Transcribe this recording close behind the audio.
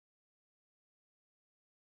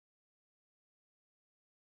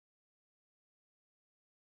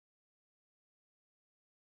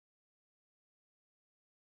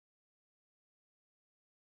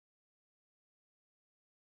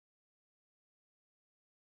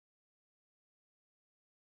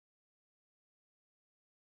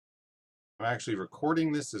I'm actually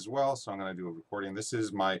recording this as well, so I'm going to do a recording. This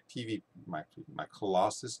is my my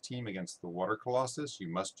Colossus team against the Water Colossus.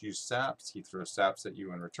 You must use Saps. He throws Saps at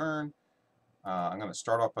you in return. I'm going to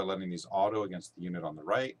start off by letting these auto against the unit on the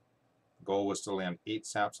right. The goal was to land 8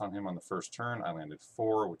 Saps on him on the first turn. I landed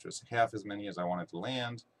 4, which was half as many as I wanted to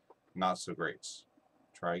land. Not so great.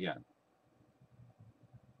 Try again.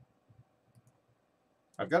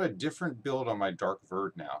 I've got a different build on my Dark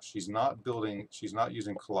Verd now. She's not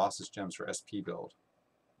using Colossus gems for SP build.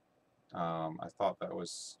 I thought that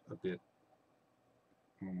was a bit,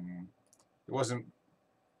 it wasn't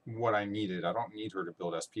what I needed. I don't need her to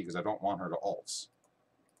build SP because I don't want her to ults.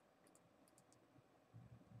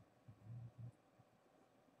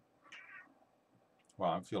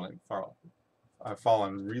 Wow, I'm feeling far. I've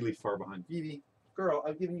fallen really far behind. Vivi, girl,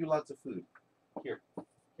 I've given you lots of food. Here.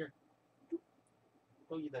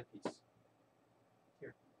 Go eat that piece.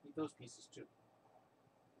 Here, eat those pieces too.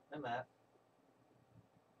 And that.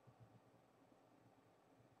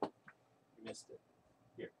 You missed it.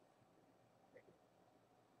 Here.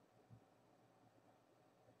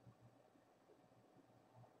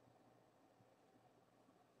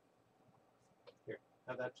 Here,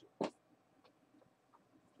 have that too.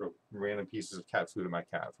 Throw random pieces of cat food at my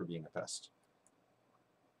cat for being a pest.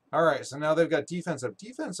 Alright, so now they've got defense up.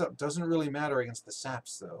 Defense up doesn't really matter against the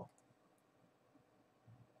Saps, though.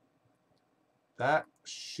 That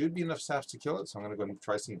should be enough Saps to kill it, so I'm going to go and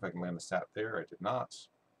try seeing if I can land the Sap there. I did not.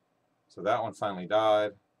 So that one finally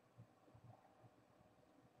died.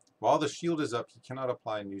 While the shield is up, he cannot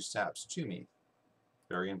apply new Saps to me.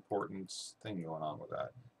 Very important thing going on with that.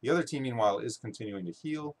 The other team, meanwhile, is continuing to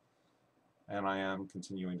heal, and I am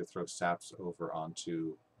continuing to throw Saps over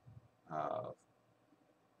onto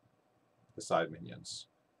the side minions.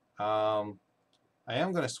 I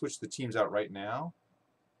am going to switch the teams out right now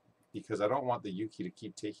because I don't want the Yuki to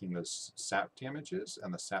keep taking those Sap damages,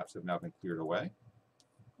 and the Saps have now been cleared away.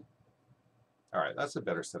 Alright, that's a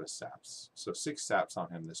better set of Saps. So 6 Saps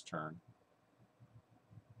on him this turn.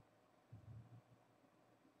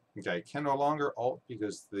 Okay, can no longer ult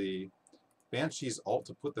because the Banshee's ult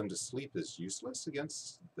to put them to sleep is useless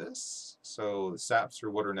against this. So the Saps are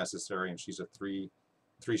what are necessary, and she's a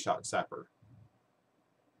three-shot sapper.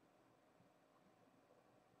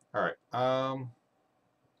 Alright,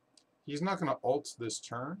 he's not going to ult this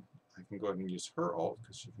turn. I can go ahead and use her ult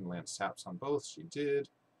because she can land Saps on both. She did.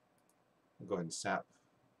 I'll go ahead and sap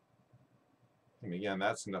him again.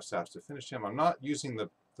 That's enough Saps to finish him. I'm not using the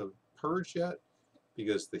purge yet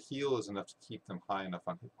because the heal is enough to keep them high enough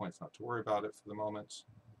on hit points not to worry about it for the moment.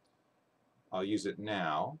 I'll use it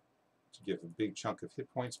now to give a big chunk of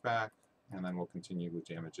hit points back, and then we'll continue with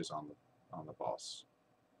damages on the boss.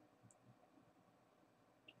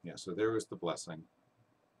 Yeah, so there was the blessing.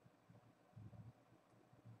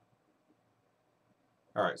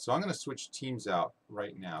 Alright, so I'm going to switch teams out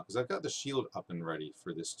right now because I've got the shield up and ready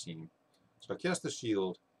for this team. So I cast the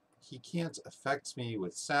shield. He can't affect me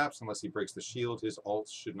with Saps unless he breaks the shield. His ult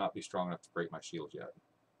should not be strong enough to break my shield yet.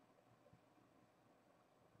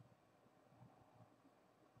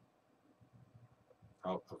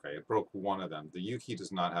 Oh, okay, it broke one of them. The Yuki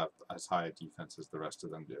does not have as high a defense as the rest of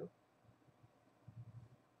them do.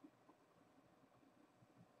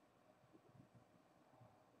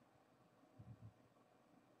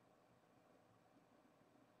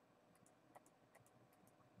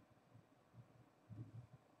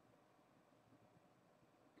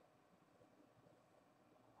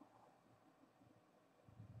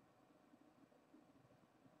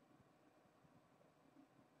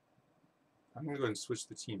 I'm going to go ahead and switch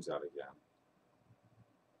the teams out again.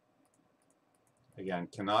 Again,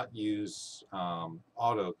 cannot use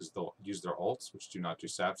auto because they'll use their ults, which do not do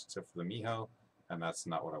Saps except for the Miho, and that's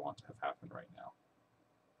not what I want to have happen right now.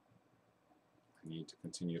 I need to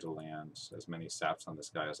continue to land as many Saps on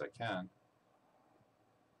this guy as I can.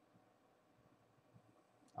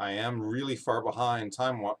 I am really far behind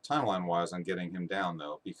timeline-wise on getting him down,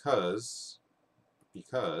 though, because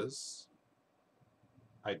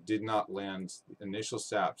I did not land initial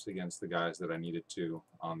Saps against the guys that I needed to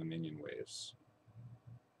on the minion waves.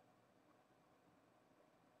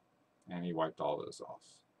 And he wiped all those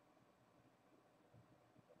off.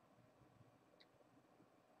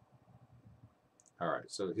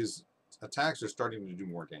 Alright, so his attacks are starting to do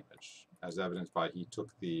more damage, as evidenced by he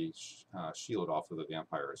took the shield off of the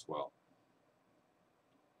vampire as well.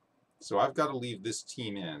 So I've got to leave this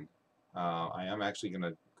team in. I am actually going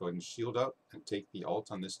to go ahead and shield up and take the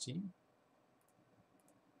ult on this team,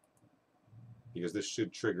 because this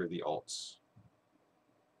should trigger the ults.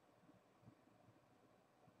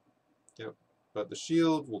 Yep, but the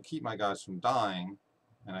shield will keep my guys from dying,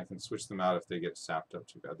 And I can switch them out if they get sapped up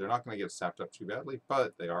too bad. They're not going to get sapped up too badly,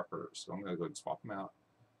 but they are hers. So I'm going to go ahead and swap them out.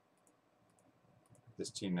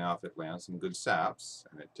 This team now, if it lands some good saps,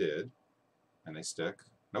 and it did, and they stick.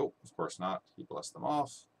 Nope, of course not. He blessed them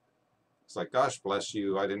off. It's like, gosh, bless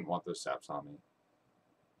you. I didn't want those saps on me.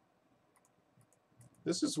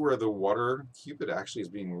 This is where the water cupid actually is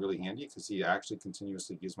being really handy because he actually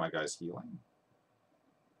continuously gives my guys healing.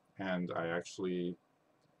 And I actually,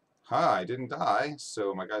 I didn't die,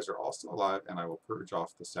 so my guys are all still alive, and I will purge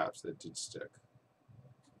off the saps that did stick.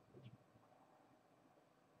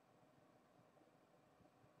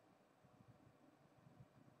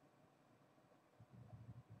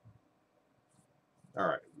 All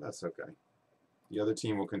right, that's okay. The other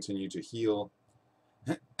team will continue to heal,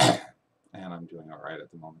 and I'm doing all right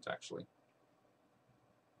at the moment, actually.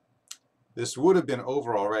 This would have been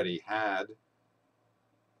over already had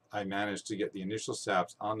I managed to get the initial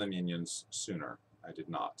saps on the minions sooner. I did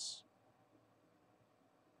not.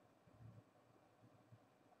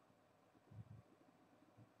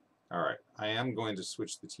 All right, I am going to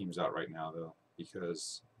switch the teams out right now, though,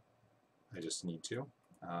 because I just need to.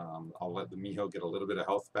 I'll let the Miho get a little bit of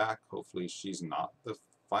health back. Hopefully she's not the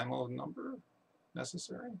final number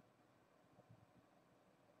necessary.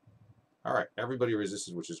 All right, everybody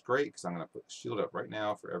resisted, which is great, because I'm going to put the shield up right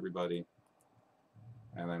now for everybody.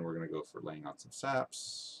 And then we're going to go for laying on some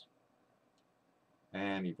saps.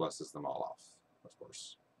 And he blesses them all off, of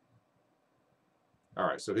course. All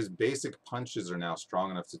right, so his basic punches are now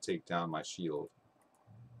strong enough to take down my shield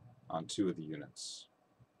on 2 of the units.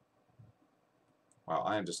 Wow,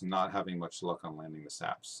 I am just not having much luck on landing the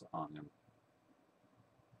saps on him.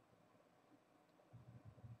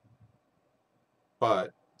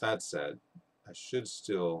 But that said, I should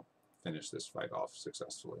still finish this fight off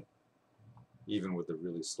successfully, even with a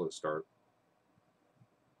really slow start.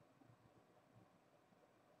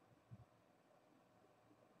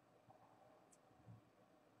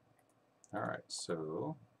 All right,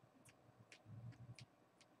 so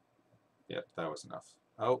yep, that was enough.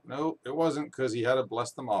 Oh, no, it wasn't, because he had to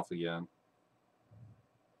bless them off again.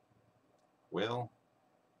 Well,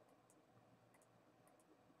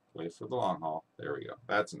 play for the long haul. There we go.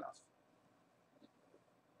 That's enough.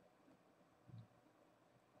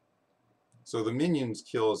 So the minions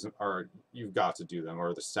kills are, you've got to do them,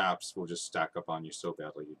 or the saps will just stack up on you so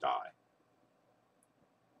badly you die.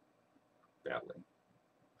 Badly.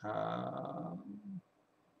 Let's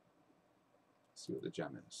see what the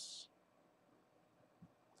gem is.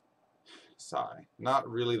 Sigh. Not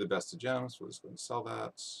really the best of gems. We'll just go and sell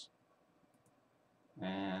that.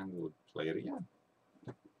 And we'll play it again.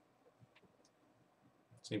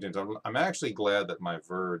 Same thing. I'm actually glad that my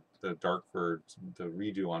Verd, the Dark Verd, the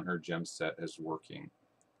redo on her gem set is working.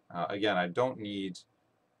 Again, I don't need,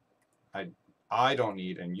 I don't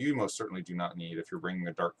need, and you most certainly do not need, if you're bringing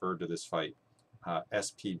a Dark Verd to this fight,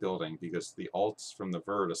 SP building, because the ults from the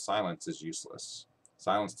Verd, a silence is useless.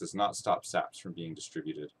 Silence does not stop saps from being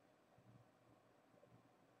distributed.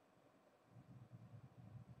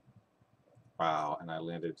 Wow, and I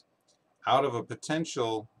landed, out of a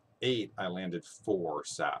potential 8, I landed 4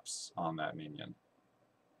 saps on that minion.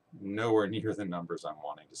 Nowhere near the numbers I'm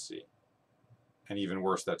wanting to see. And even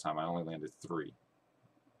worse that time, I only landed 3.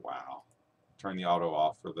 Wow. Turn the auto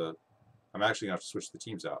off for the... I'm actually going to have to switch the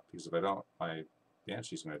teams out, because if I don't, my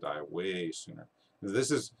Banshee's going to die way sooner.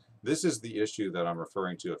 This is the issue that I'm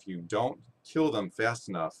referring to. If you don't kill them fast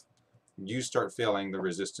enough, you start failing the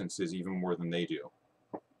resistances even more than they do.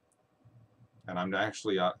 And I'm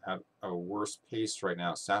actually at a worse pace right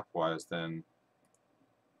now, sap-wise, than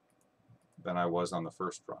I was on the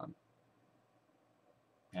first run.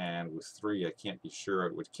 And with 3, I can't be sure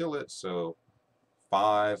it would kill it, so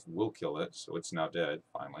 5 will kill it, so it's now dead,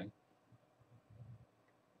 finally.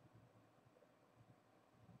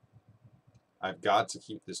 I've got to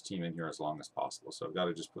keep this team in here as long as possible, so I've got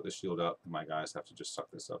to just put the shield up, and my guys have to just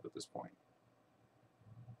suck this up at this point.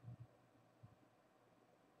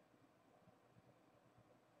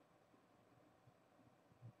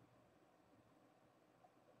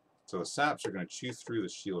 So the saps are going to chew through the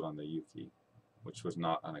shield on the Yuki, which was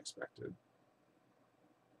not unexpected.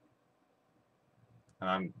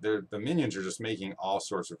 And the minions are just making all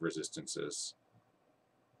sorts of resistances.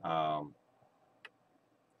 And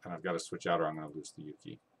I've got to switch out or I'm going to lose the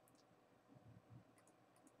Yuki.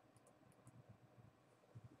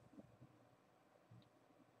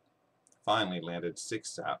 Finally landed 6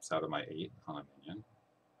 saps out of my 8 on a minion.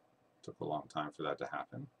 Took a long time for that to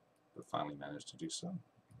happen, but finally managed to do so.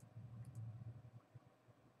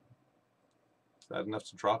 Is that enough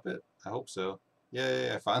to drop it? I hope so.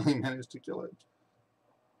 Yay, I finally managed to kill it.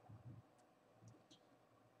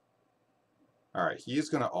 Alright, he is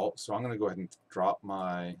going to ult, so I'm going to go ahead and drop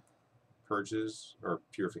my purges, or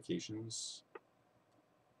purifications.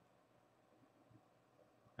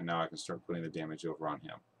 And now I can start putting the damage over on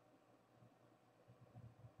him.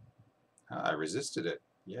 I resisted it.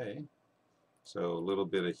 Yay. So a little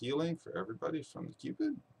bit of healing for everybody from the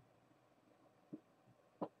Cupid.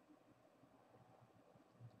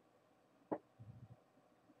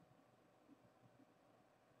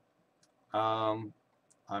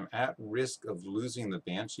 I'm at risk of losing the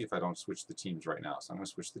Banshee if I don't switch the teams right now. So I'm going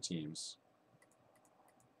to switch the teams.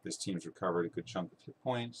 This team's recovered a good chunk of hit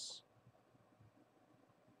points.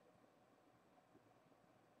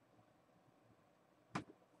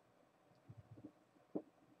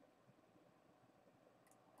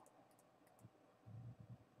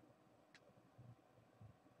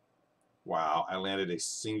 Wow, I landed a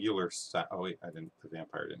singular sap. Oh wait, I didn't. The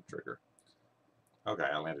vampire didn't trigger. Okay,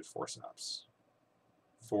 I landed 4 saps.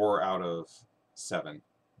 4 out of 7.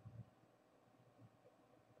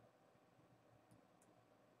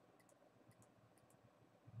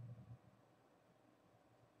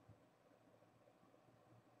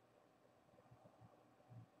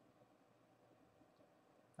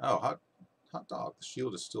 Oh, hot dog. The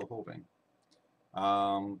shield is still holding.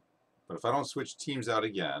 But if I don't switch teams out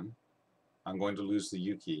again, I'm going to lose the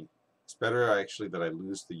Yuki. It's better actually that I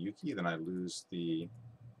lose the Yuki than I lose the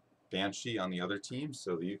Banshee on the other team,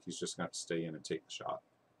 so the Yuki's just going to stay in and take the shot.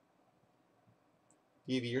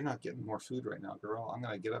 Evie, you're not getting more food right now, girl. I'm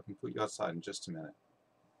going to get up and put you outside in just a minute.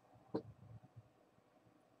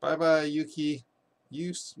 Bye-bye, Yuki.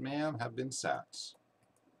 You, ma'am, have been sacked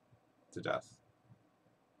to death.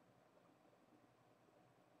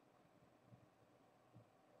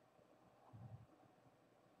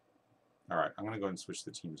 Alright, I'm going to go ahead and switch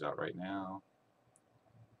the teams out right now.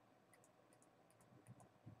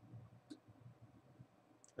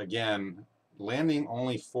 Again, landing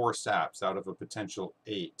only 4 saps out of a potential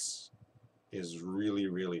 8 is really,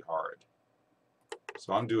 really hard.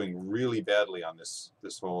 So I'm doing really badly on this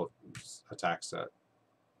whole attack set.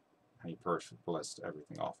 And he perfect blessed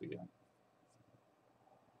everything off again.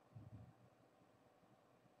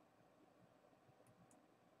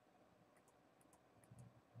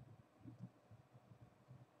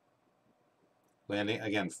 Landing,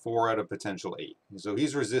 again, 4 out of potential 8. So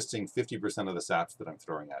he's resisting 50% of the saps that I'm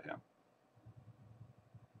throwing at him.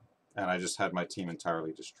 And I just had my team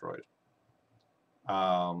entirely destroyed.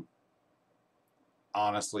 Honestly,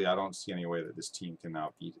 I don't see any way that this team can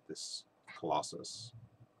now beat this Colossus.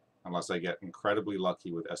 Unless I get incredibly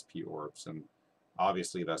lucky with SP orbs, and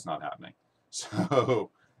obviously that's not happening.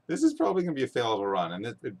 So this is probably going to be a failable run. And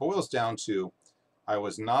it boils down to I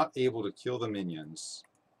was not able to kill the minions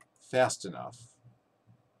fast enough.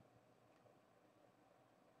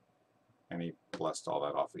 And he blessed all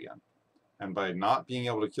that off again. And by not being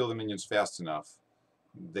able to kill the minions fast enough,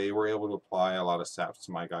 they were able to apply a lot of saps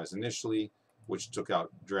to my guys initially, which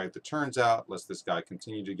dragged the turns out, lets this guy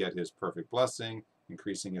continue to get his perfect blessing,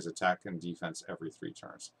 increasing his attack and defense every 3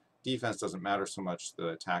 turns. Defense doesn't matter so much, the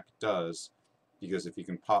attack does, because if you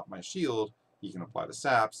can pop my shield, you can apply the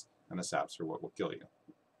saps, and the saps are what will kill you.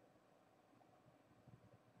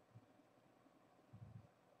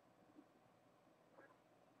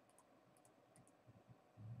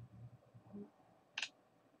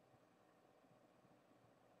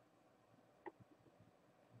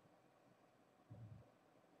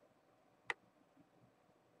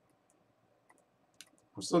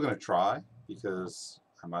 I'm still going to try, because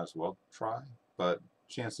I might as well try, but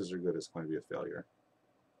chances are good it's going to be a failure.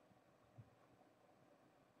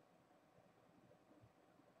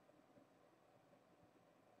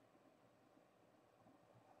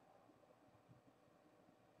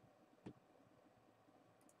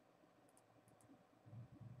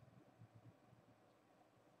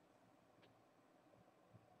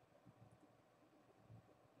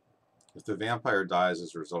 If the vampire dies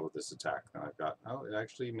as a result of this attack, then I've got, oh, it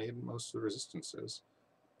actually made most of the resistances.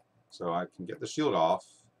 So I can get the shield off,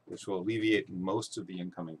 which will alleviate most of the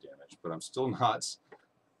incoming damage, but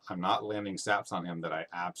I'm not landing saps on him that I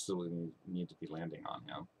absolutely need to be landing on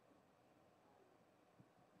him.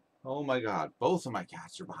 Oh my god, both of my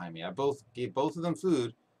cats are behind me. I gave both of them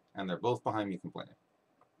food, and they're both behind me complaining.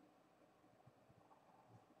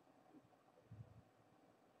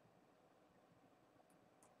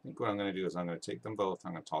 I think what I'm going to do is I'm going to take them both,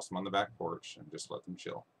 I'm going to toss them on the back porch, and just let them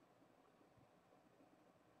chill.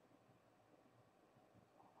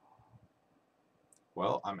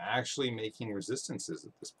 Well, I'm actually making resistances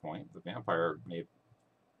at this point. The vampire made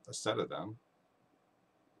a set of them.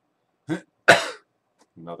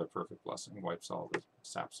 Another perfect blessing wipes all the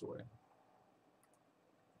saps away.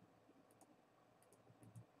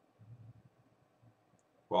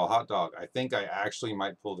 Well, hot dog, I think I actually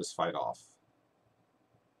might pull this fight off.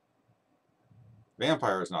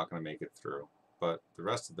 Vampire is not going to make it through, but the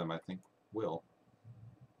rest of them I think will.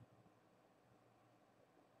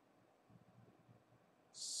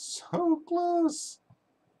 So close!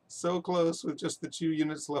 So close with just the 2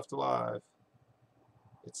 units left alive.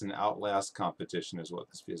 It's an outlast competition is what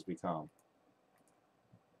this has become.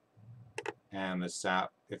 And the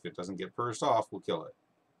sap, if it doesn't get purged off, will kill it.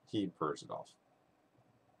 He'd purge it off.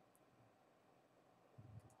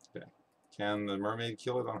 Okay. Can the mermaid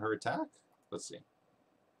kill it on her attack? Let's see.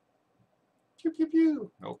 Pew, pew,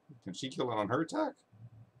 pew. Nope. Can she kill it on her attack?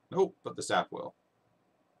 Nope, but the sap will.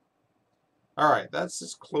 Alright, that's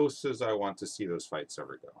as close as I want to see those fights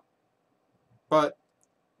ever go. But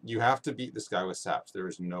you have to beat this guy with saps. There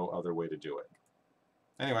is no other way to do it.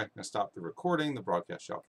 Anyway, I'm going to stop the recording. The broadcast shall